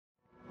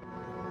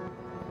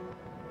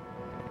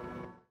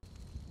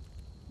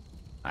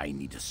I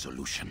need a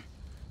solution.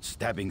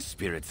 Stabbing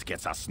spirits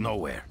gets us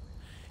nowhere.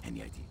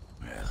 Any idea?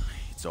 Well,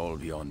 it's all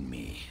beyond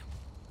me.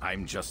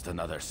 I'm just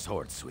another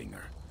sword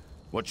swinger.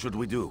 What should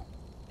we do?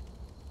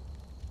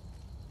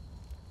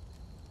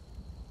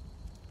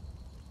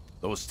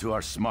 Those two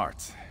are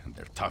smart, and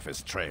they're tough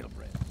as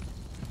trailbread.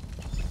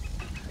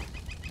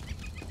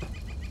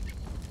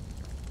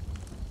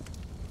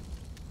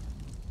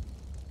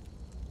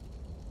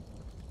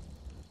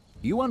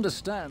 You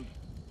understand?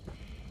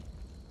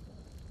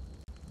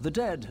 The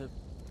dead have...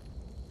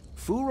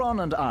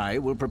 Furon and I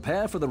will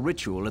prepare for the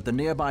ritual at the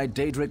nearby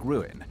Daedric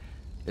ruin.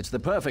 It's the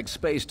perfect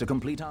space to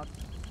complete our...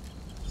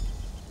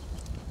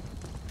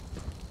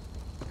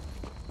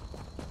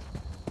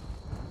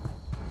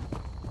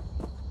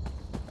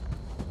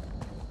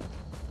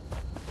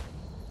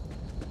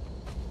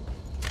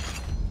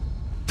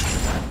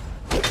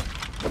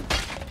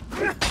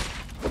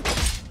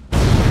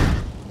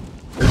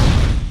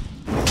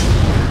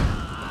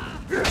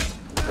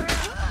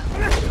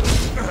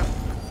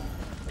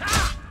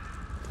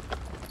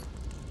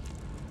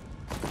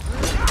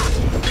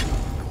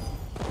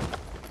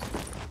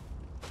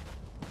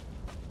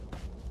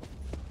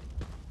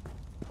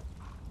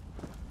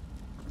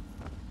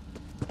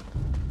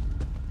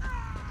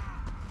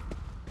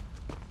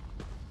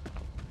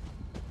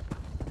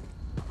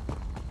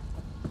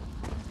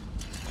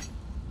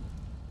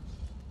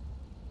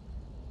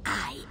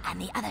 And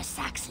the other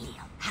Saxhleel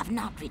have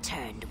not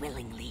returned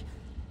willingly.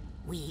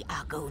 We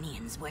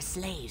Argonians were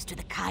slaves to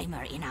the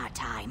Chimer in our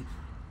time,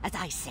 as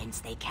I sense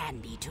they can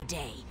be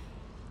today.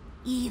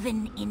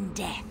 Even in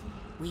death,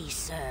 we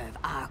serve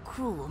our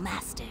cruel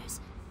masters,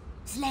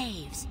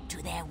 slaves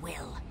to their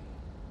will.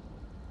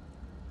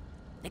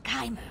 The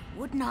Chimer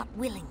would not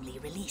willingly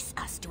release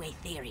us to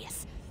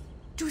Aetherius.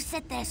 To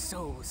set their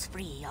souls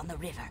free on the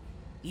river,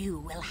 you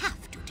will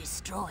have to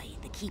destroy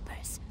the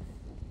Keepers.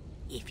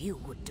 If you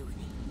would do the...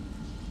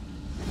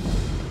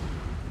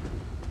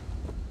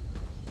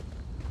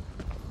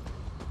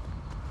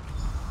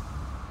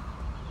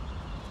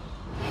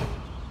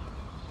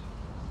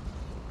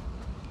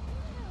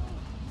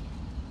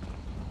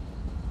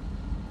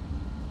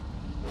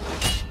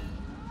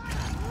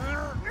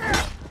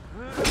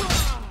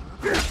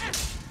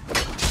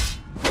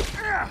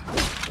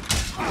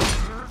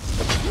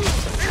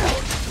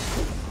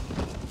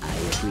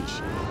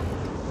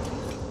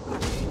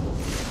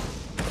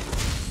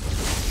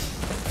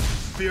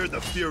 Fear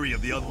the fury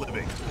of the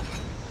unliving.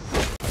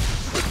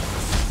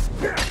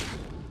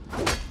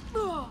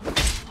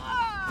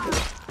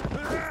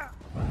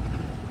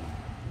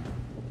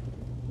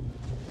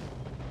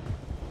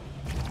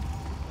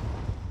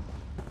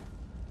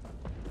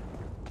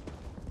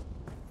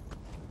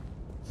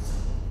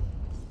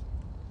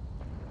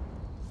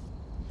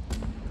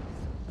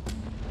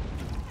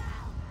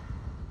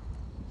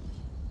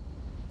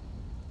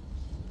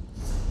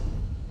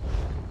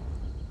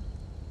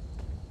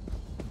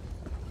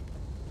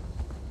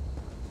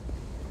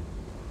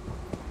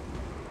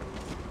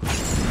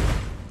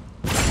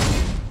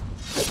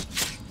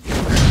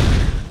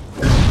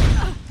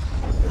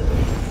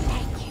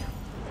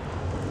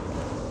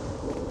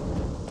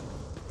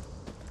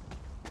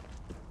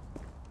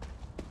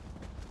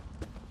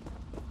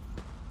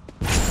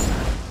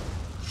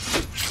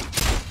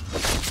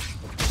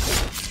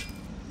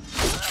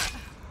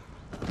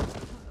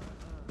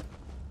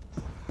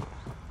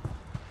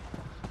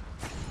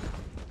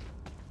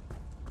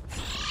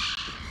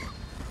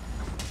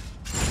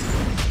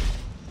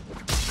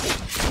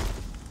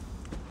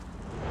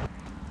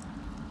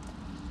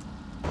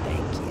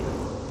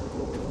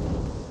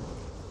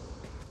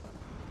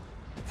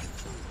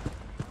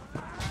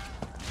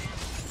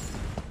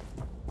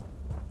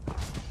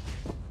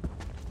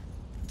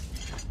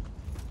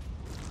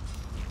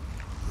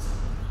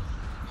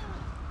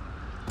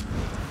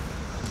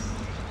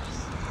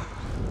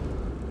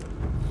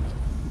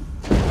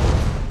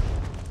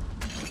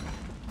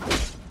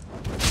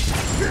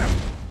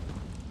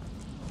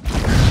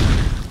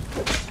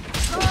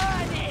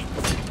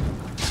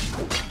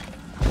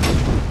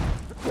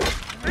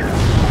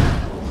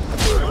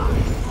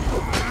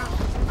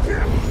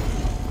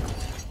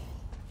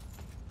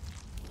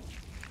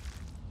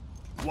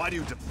 Why do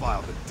you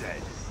defile the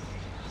dead?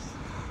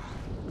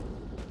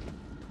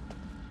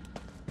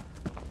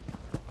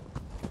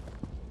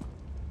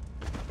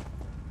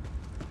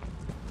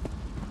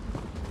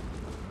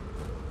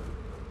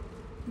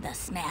 The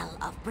smell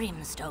of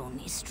brimstone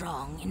is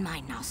strong in my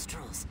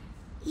nostrils.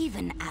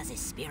 Even as a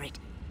spirit,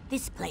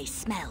 this place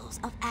smells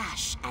of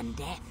ash and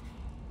death.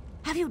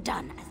 Have you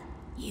done as...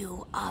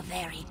 You are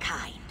very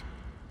kind.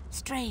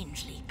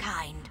 Strangely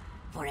kind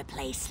for a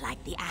place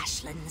like the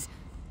Ashlands.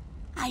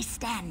 I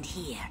stand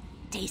here,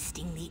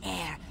 tasting the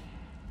air,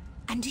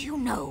 and do you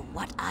know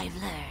what I've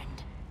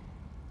learned?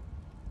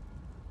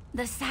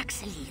 The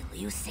Saxhleel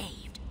you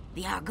saved,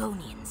 the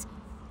Argonians,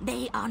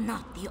 they are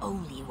not the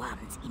only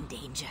ones in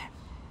danger.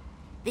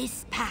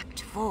 This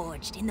pact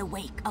forged in the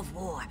wake of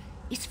war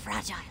is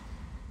fragile,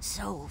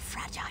 so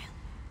fragile.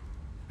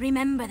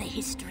 Remember the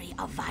history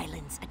of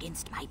violence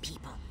against my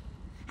people,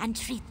 and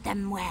treat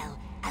them well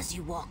as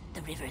you walk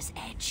the river's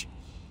edge.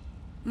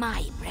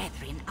 My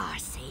brethren are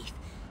safe,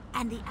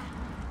 and the...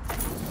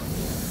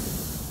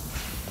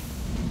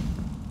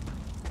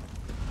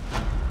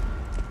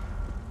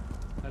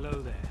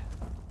 Hello there.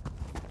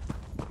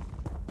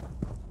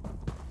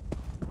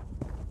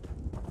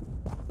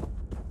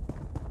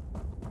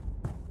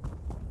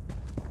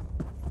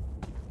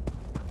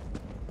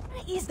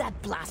 Where is that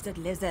blasted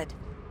lizard?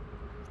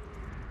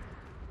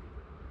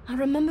 I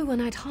remember when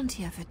I'd hunt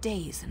here for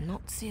days and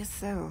not see a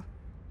soul.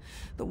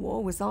 The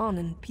war was on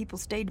and people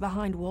stayed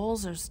behind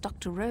walls or stuck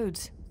to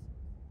roads.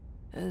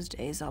 Those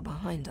days are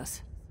behind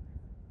us.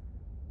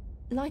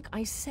 Like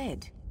I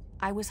said,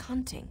 I was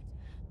hunting.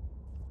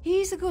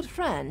 He's a good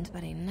friend,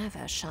 but he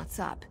never shuts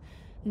up.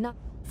 No,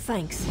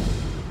 thanks.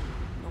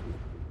 No,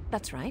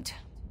 that's right.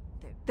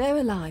 They're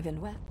alive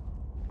and well.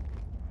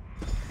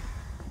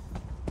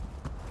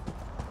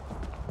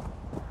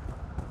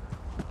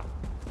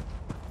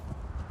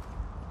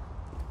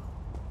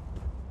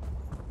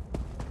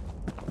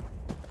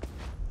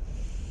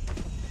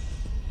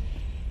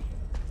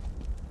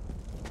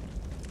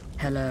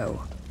 Hello.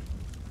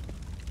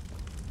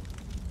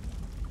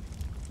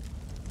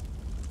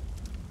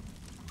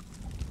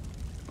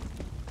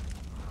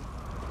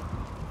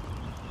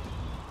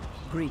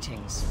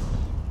 Greetings.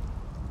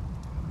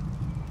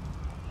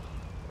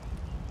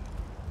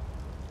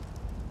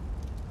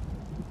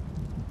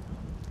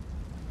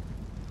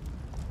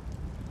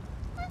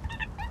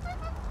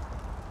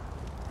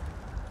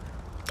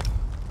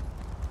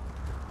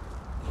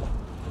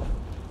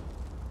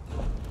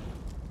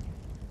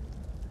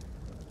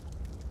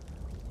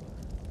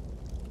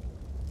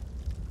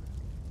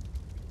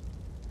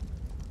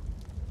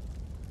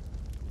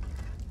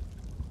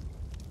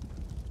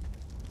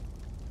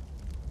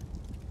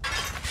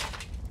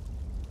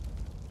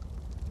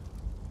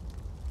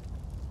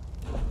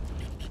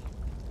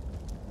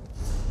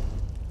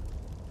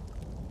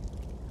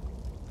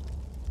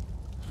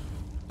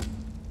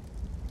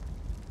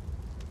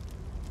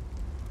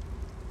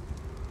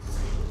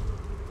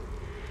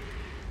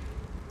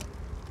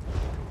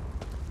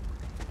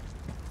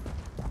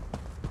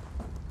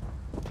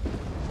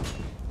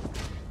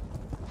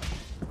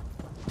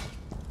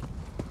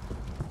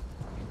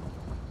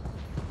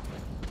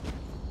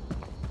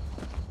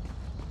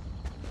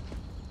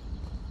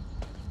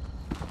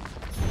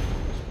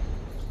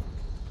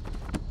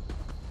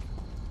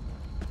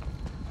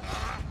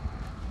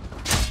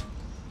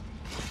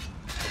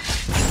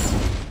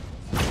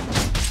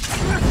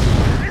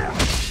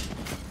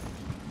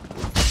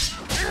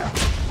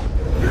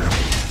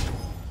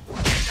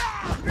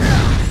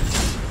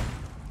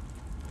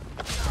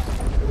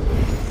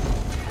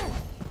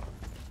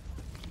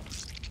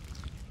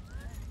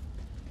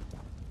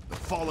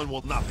 Fallen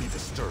will not be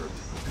disturbed.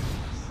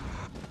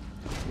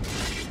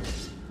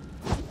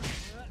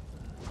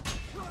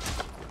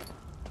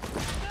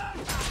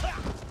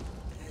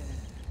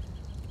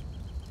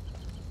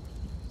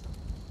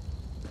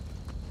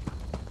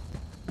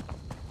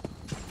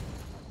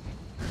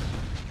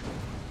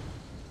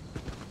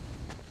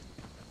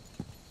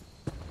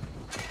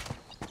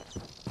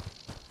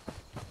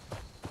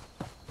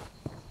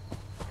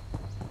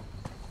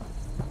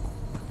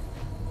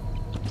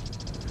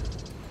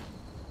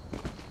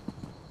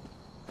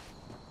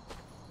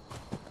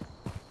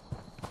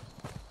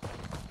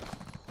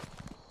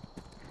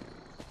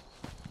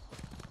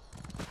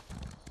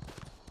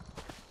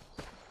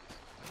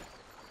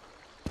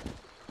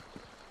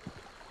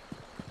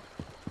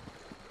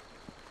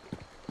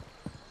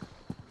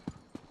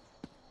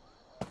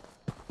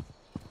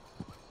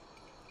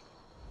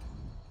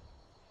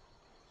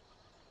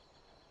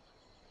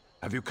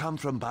 Have you come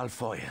from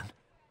Balfoyan?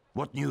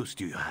 What news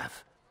do you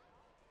have?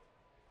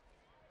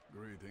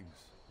 Greetings.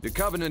 The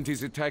Covenant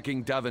is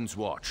attacking Davon's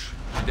Watch.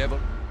 Devil...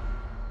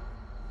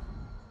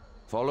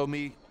 Follow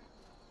me.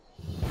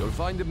 You'll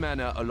find a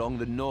manor along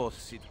the north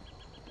city.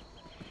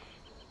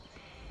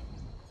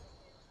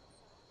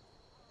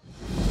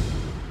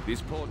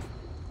 This port...